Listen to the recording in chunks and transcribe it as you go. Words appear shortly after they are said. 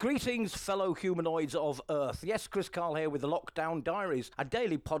Greetings, fellow humanoids of Earth. Yes, Chris Carl here with the Lockdown Diaries, a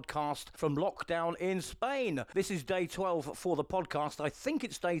daily podcast from lockdown in Spain. This is day 12 for the podcast. I think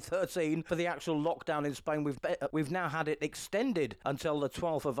it's day 13 for the actual lockdown in Spain. We've now had it extended until the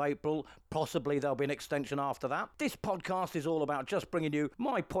 12th of April. Possibly there'll be an extension after that. This podcast is all about just bringing you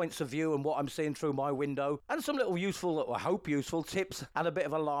my points of view and what I'm seeing through my window, and some little useful, I hope useful, tips and a bit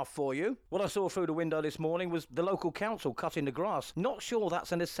of a laugh for you. What I saw through the window this morning was the local council cutting the grass. Not sure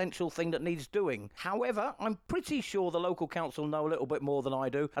that's an essential thing that needs doing. However, I'm pretty sure the local council know a little bit more than I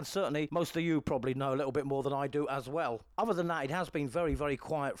do, and certainly most of you probably know a little bit more than I do as well. Other than that, it has been very, very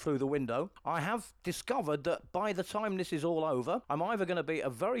quiet through the window. I have discovered that by the time this is all over, I'm either going to be a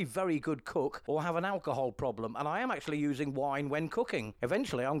very, very good cook or have an alcohol problem, and I am actually using wine when cooking.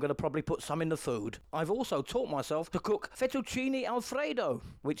 Eventually, I'm going to probably put some in the food. I've also taught myself to cook fettuccine alfredo,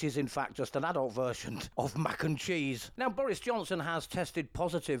 which is in fact just an adult version of mac and cheese. Now, Boris Johnson has tested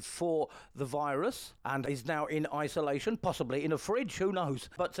positive for the virus and is now in isolation, possibly in a fridge, who knows.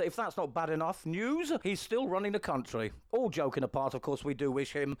 But if that's not bad enough news, he's still running the country. All joking apart, of course, we do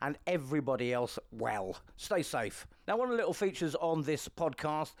wish him and everybody else well. Stay safe. Now, one of the little features on this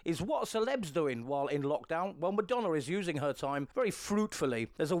podcast is what are celebs doing while in lockdown. Well, Madonna is using her time very fruitfully.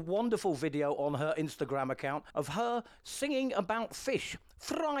 There's a wonderful video on her Instagram account of her singing about fish.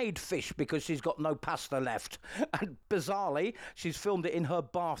 Fried fish, because she's got no pasta left. And bizarrely, she's filmed it in her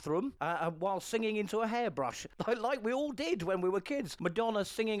bathroom while singing into a hairbrush, like we all did when we were kids. Madonna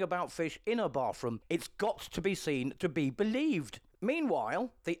singing about fish in her bathroom. It's got to be seen to be believed.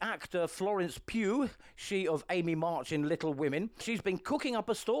 Meanwhile, the actor Florence Pugh, she of Amy March in Little Women, she's been cooking up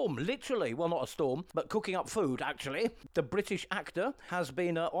a storm, literally. Well, not a storm, but cooking up food, actually. The British actor has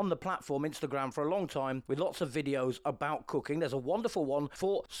been on the platform Instagram for a long time with lots of videos about cooking. There's a wonderful one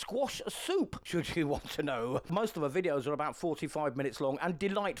for squash soup, should you want to know. Most of her videos are about 45 minutes long and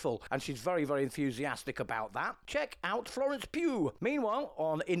delightful, and she's very, very enthusiastic about that. Check out Florence Pugh. Meanwhile,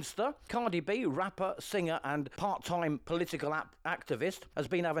 on Insta, Cardi B, rapper, singer, and part-time political activist, has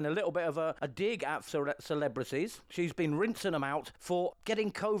been having a little bit of a dig at celebrities. She's been rinsing them out for getting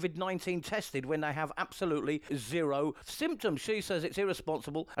COVID-19 tested when they have absolutely zero symptoms. She says it's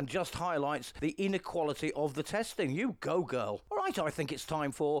irresponsible and just highlights the inequality of the testing. You go, girl. All right, I think it's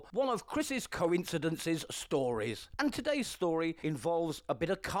time for one of Chris's coincidences stories. And today's story involves a bit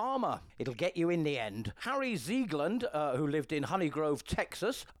of karma. It'll get you in the end. Harry Ziegland, who lived in Honeygrove,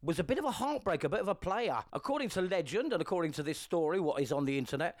 Texas, was a bit of a heartbreaker, a bit of a player. According to legend and according to this story, what is on the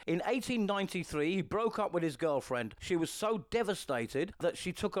internet, in 1893 he broke up with his girlfriend. She was so devastated that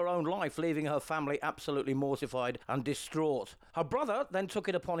she took her own life, leaving her family absolutely mortified and distraught. Her brother then took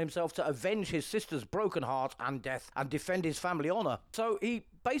it upon himself to avenge his sister's broken heart and death and defend his family honour. So he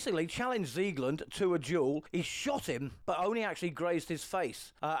basically challenged Ziegland to a duel. He shot him, but only actually grazed his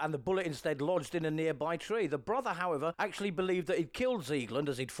face, and the bullet instead lodged in a nearby tree. The brother, however, actually believed that he'd killed Ziegland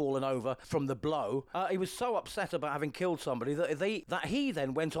as he'd fallen over from the blow. He was so upset about having killed somebody that he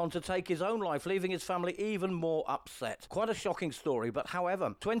then went on to take his own life, leaving his family even more upset. Quite a shocking story, but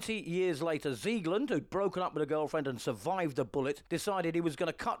however, 20 years later, Ziegland, who'd broken up with a girlfriend and survived the bullet, decided he was going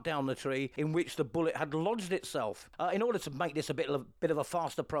to cut down the tree in which the bullet had lodged itself. In order to make this a bit of a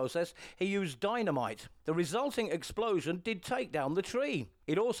faster process, he used dynamite. The resulting explosion did take down the tree.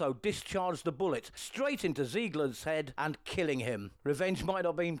 It also discharged the bullet straight into Ziegland's head and killing him. Revenge might not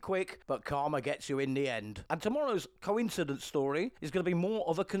have been quick, but karma gets you in the end. And tomorrow's coincidence story is going to be more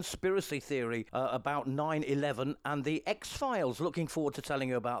of a conspiracy theory about 9/11 and the X-Files. Looking forward to telling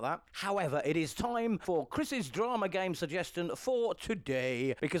you about that. However, it is time for Chris's drama game suggestion for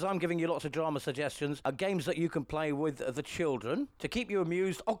today, because I'm giving you lots of drama suggestions, games that you can play with the children to keep you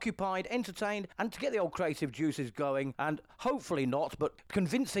amused, occupied, entertained, and to get the old creative juices going, and hopefully not, but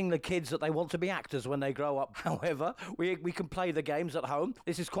convincing the kids that they want to be actors when they grow up. However, we can play the games at home.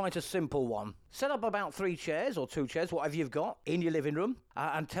 This is quite a simple one. Set up about 3 chairs or 2 chairs, whatever you've got, in your living room,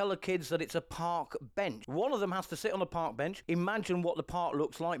 and tell the kids that it's a park bench. One of them has to sit on a park bench. Imagine what the park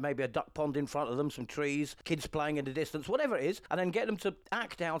looks like, maybe a duck pond in front of them, some trees, kids playing in the distance, whatever it is, and then get them to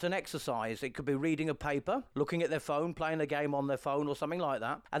act out an exercise. It could be reading a paper, looking at their phone, playing a game on their phone or something like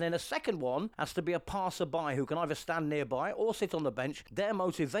that. And then a second one has to be a passerby who can either stand nearby or sit on the bench. Their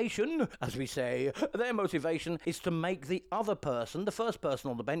motivation, as we say, their motivation is to make the other person, the first person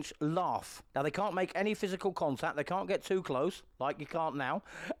on the bench, laugh. Now, they can't make any physical contact. They can't get too close, like you can't now.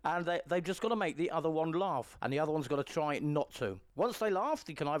 And they've just got to make the other one laugh. And the other one's got to try not to. Once they laugh,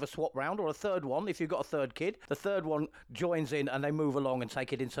 you can either swap round, or a third one, if you've got a third kid, the third one joins in and they move along and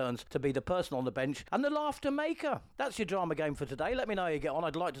take it in turns to be the person on the bench and the laughter maker. That's your drama game for today. Let me know how you get on.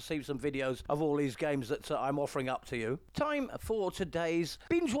 I'd like to see some videos of all these games that I'm offering up to you. Time for today's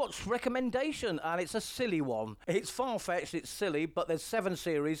binge watch recommendation, and it's a silly one. It's far-fetched, it's silly, but there's 7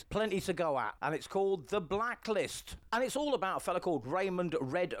 series, plenty to go at, and it's called The Blacklist. And it's all about a fella called Raymond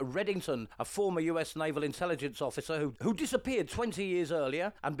Red Reddington, a former US Naval Intelligence officer who disappeared 20 years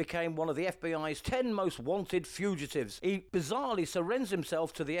earlier and became one of the FBI's 10 most wanted fugitives. He bizarrely surrenders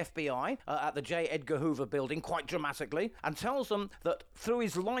himself to the FBI at the J. Edgar Hoover building quite dramatically and tells them that through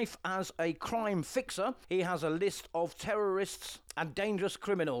his life as a crime fixer, he has a list of terrorists and dangerous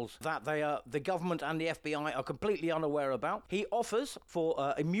criminals that the government and the FBI are completely unaware about. He offers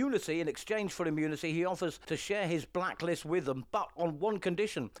for immunity. In exchange for immunity, he offers to share his blacklist with them, but on one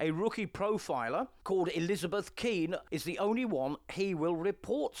condition. A rookie profiler called Elizabeth Keene is the only one he will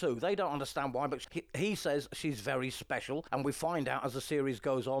report to. They don't understand why, but he says she's very special, and we find out as the series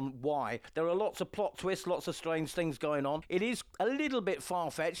goes on why. There are lots of plot twists, lots of strange things going on. It is a little bit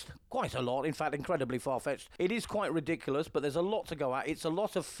far-fetched, quite a lot, in fact, incredibly far-fetched. It is quite ridiculous, but there's a lot to go at. It's a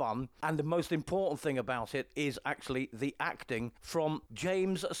lot of fun, and the most important thing about it is actually the acting from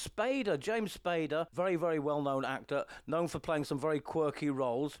James Spader. James Spader, very, very well-known actor, known for playing some very quirky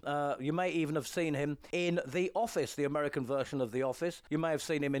roles. You may even have seen him in The Office, the American version of The Office. You may have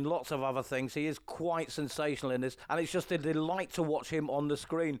seen him in lots of other things. He is quite sensational in this, and it's just a delight to watch him on the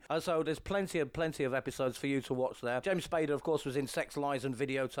screen. So there's plenty of episodes for you to watch there. James Spader, of course, was in Sex, Lies and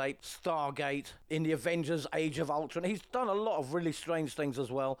Videotape, Stargate, in the Avengers Age of Ultron. He's done a lot of really strange things as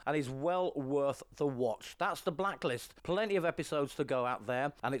well, and is well worth the watch. That's The Blacklist. Plenty of episodes to go out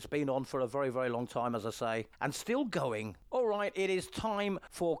there, and it's been on for a very, very long time, as I say, and still going. All right, it is time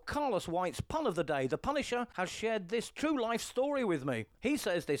for Carlos White's pun of the day. The Punisher has shared this true life story with me. He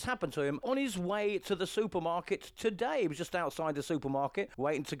says this happened to him on his way to the supermarket today. He was just outside the supermarket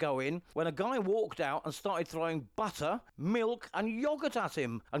waiting to go in when a guy walked out and started throwing butter, milk and yogurt at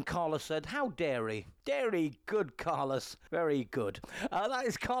him, and Carlos said, "How dare he?" Dairy, good, Carlos. Very good. That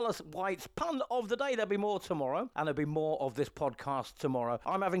is Carlos White's pun of the day. There'll be more tomorrow, and there'll be more of this podcast tomorrow.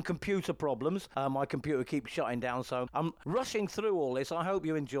 I'm having computer problems. My computer keeps shutting down, so I'm rushing through all this. I hope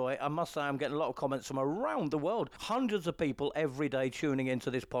you enjoy it. I must say I'm getting a lot of comments from around the world. Hundreds of people every day tuning into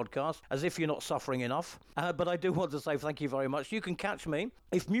this podcast, as if you're not suffering enough. But I do want to say thank you very much. You can catch me,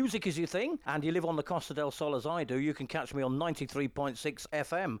 if music is your thing, and you live on the Costa del Sol as I do, you can catch me on 93.6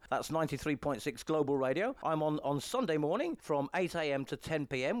 FM. That's 93.6 Global Radio. I'm on Sunday morning from 8 a.m. to 10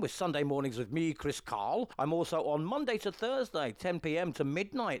 p.m. with Sunday mornings with me, Chris Carl. I'm also on Monday to Thursday, 10 p.m. to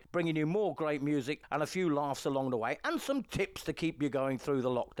midnight, bringing you more great music and a few laughs along the way, and some tips to keep you going through the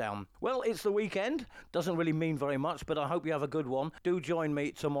lockdown. Well, it's the weekend. Doesn't really mean very much, but I hope you have a good one. Do join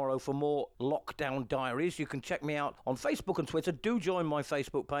me tomorrow for more Lockdown Diaries. You can check me out on Facebook and Twitter. Do join my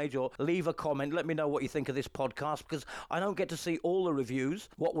Facebook page or leave a comment. Let me know what you think of this podcast, because I don't get to see all the reviews,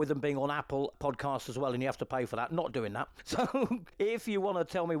 what with them being on Apple Podcasts as well, and you have to pay for that. Not doing that. So if you want to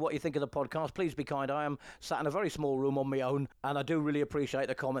tell me what you think of the podcast, please be kind. I am sat in a very small room on my own, and I do really appreciate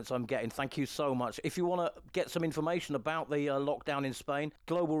the comments I'm getting. Thank you so much. If you want to get some information about the lockdown in Spain,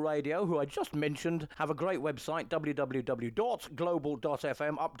 Global Radio, who I just mentioned, have a great website,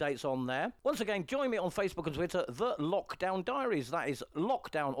 www.global.fm. Updates on there. Once again, join me on Facebook and Twitter, The Lockdown Diaries. That is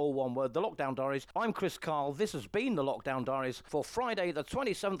Lockdown, all one word, The Lockdown Diaries. I'm Chris Carl. This has been The Lockdown Diaries for Friday, the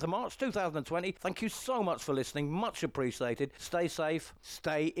 27th of March, 2020. Thank you so much for listening. Much appreciated. Stay safe.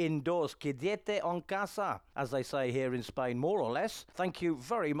 Stay indoors. Quédate en casa, as they say here in Spain, more or less. Thank you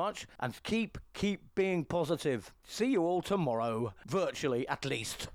very much, and keep being positive. See you all tomorrow, virtually at least.